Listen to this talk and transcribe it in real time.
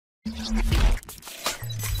Well,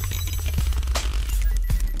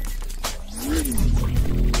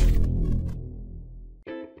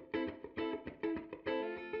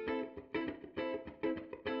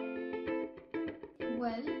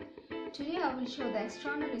 today I will show the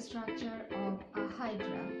external structure of a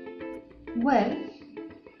Hydra. Well,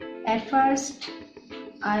 at first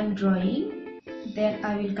I am drawing, then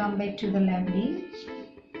I will come back to the leveling.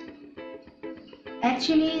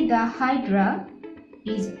 Actually, the Hydra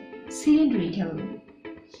is cylindrical.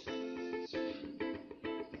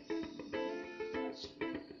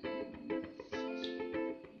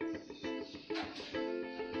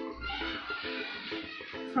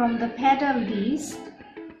 From the pedal disc,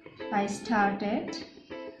 I started.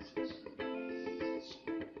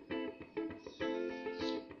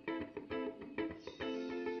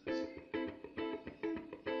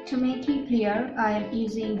 To make it clear, I am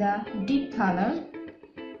using the deep color.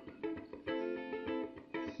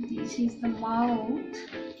 This is the mouth.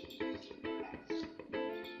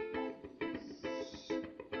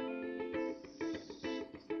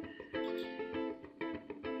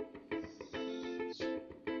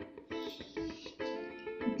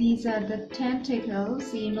 These are the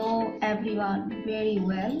tentacles. You know everyone very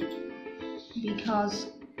well,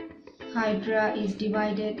 because Hydra is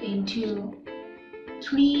divided into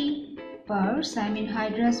 3 parts. I mean,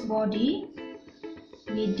 Hydra's body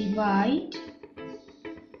we divide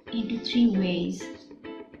into 3 ways.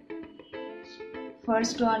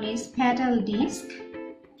 First one is pedal disc,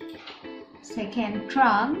 second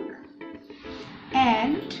trunk,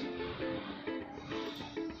 and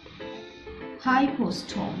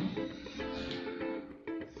hypostome.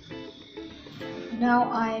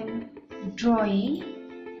 Now I am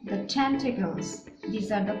drawing the tentacles.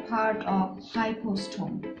 These are the part of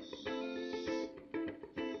hypostome.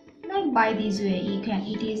 Like by this way,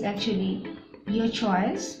 it is actually your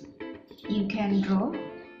choice. You can draw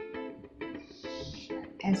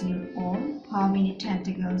as your own. How many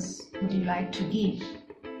tentacles would you like to give?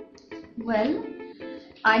 Well,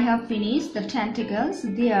 I have finished the tentacles.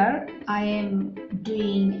 There I am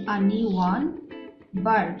doing a new one,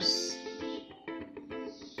 birds.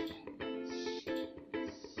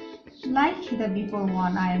 Like the before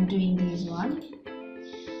one, I am doing this one.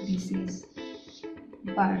 This is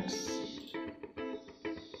birds.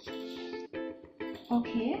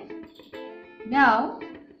 Okay. Now,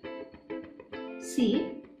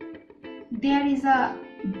 see, there is a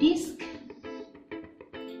disc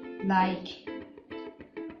like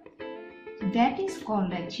that is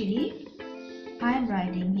called, actually, I am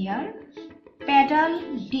writing here, pedal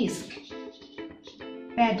disc.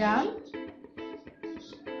 Pedal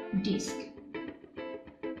disc.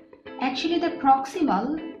 Actually, the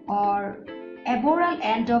proximal or aboral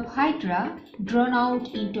end of Hydra drawn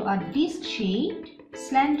out into a disc-shaped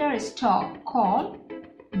slender stalk called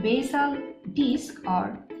basal disc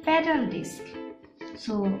or pedal disc.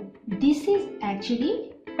 So this is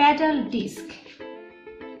actually pedal disc.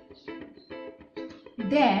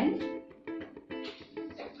 Then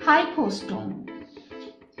hypostome.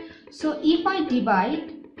 So if I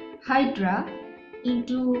divide Hydra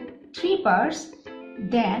into 3 parts,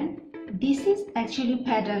 then this is actually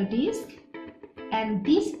pedal disc, and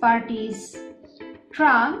this part is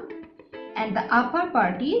trunk, and the upper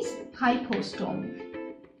part is hypostome.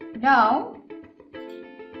 Now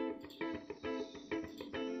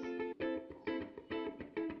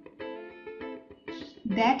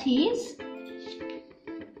that is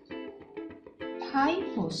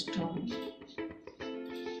hypostome.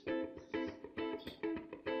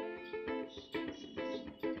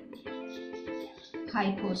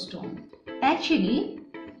 Hypostome. Actually,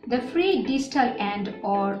 the free distal end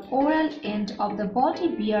or oral end of the body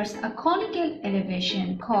bears a conical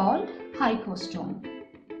elevation called hypostome.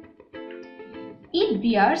 It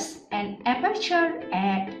bears an aperture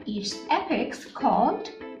at its apex called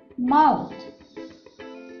mouth.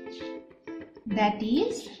 That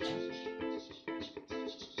is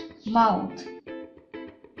mouth.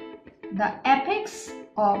 The apex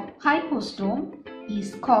of hypostome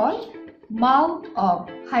is called mouth of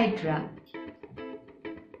Hydra.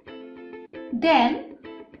 Then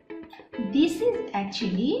this is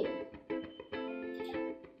actually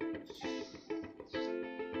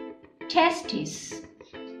testis.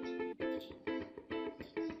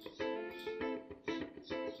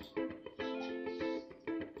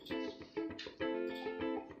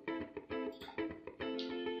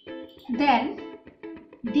 Then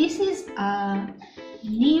this is a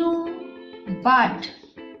new bud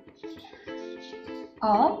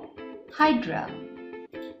of Hydra.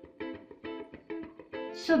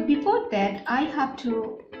 So before that, I have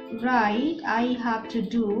to right, I have to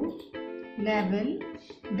do level,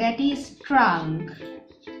 that is trunk.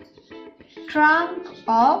 Trunk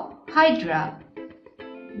of Hydra.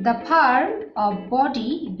 The part of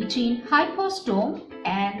body between hypostome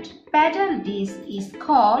and pedal disc is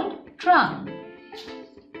called trunk.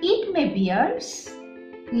 It may bear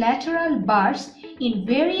lateral buds in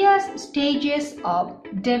various stages of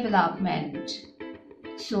development.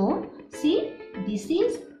 So, see, this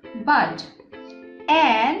is bud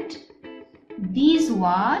and this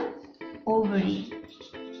one ovary.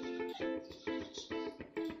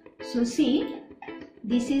 So, see,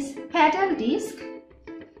 this is pedal disc,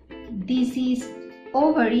 this is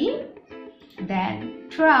ovary, then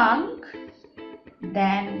trunk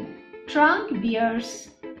bears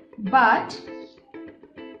bud.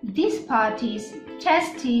 This part is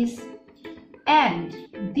testis, and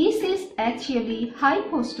this is actually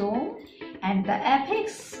hypostome, and the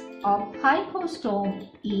apex of hypostome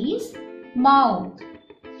is mouth,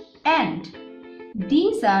 and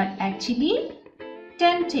these are actually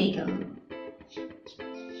tentacle.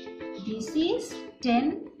 This is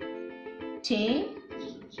tentacle.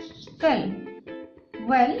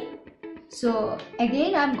 Well, so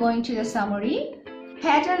again I'm going to the summary.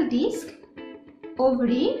 Pedal disc,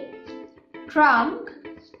 ovary, trunk,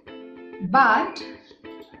 bud,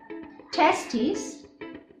 testis,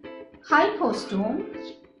 hypostome,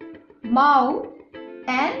 mouth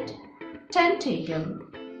and tentacle.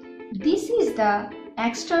 This is the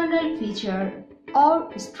external feature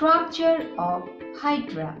or structure of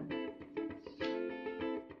Hydra.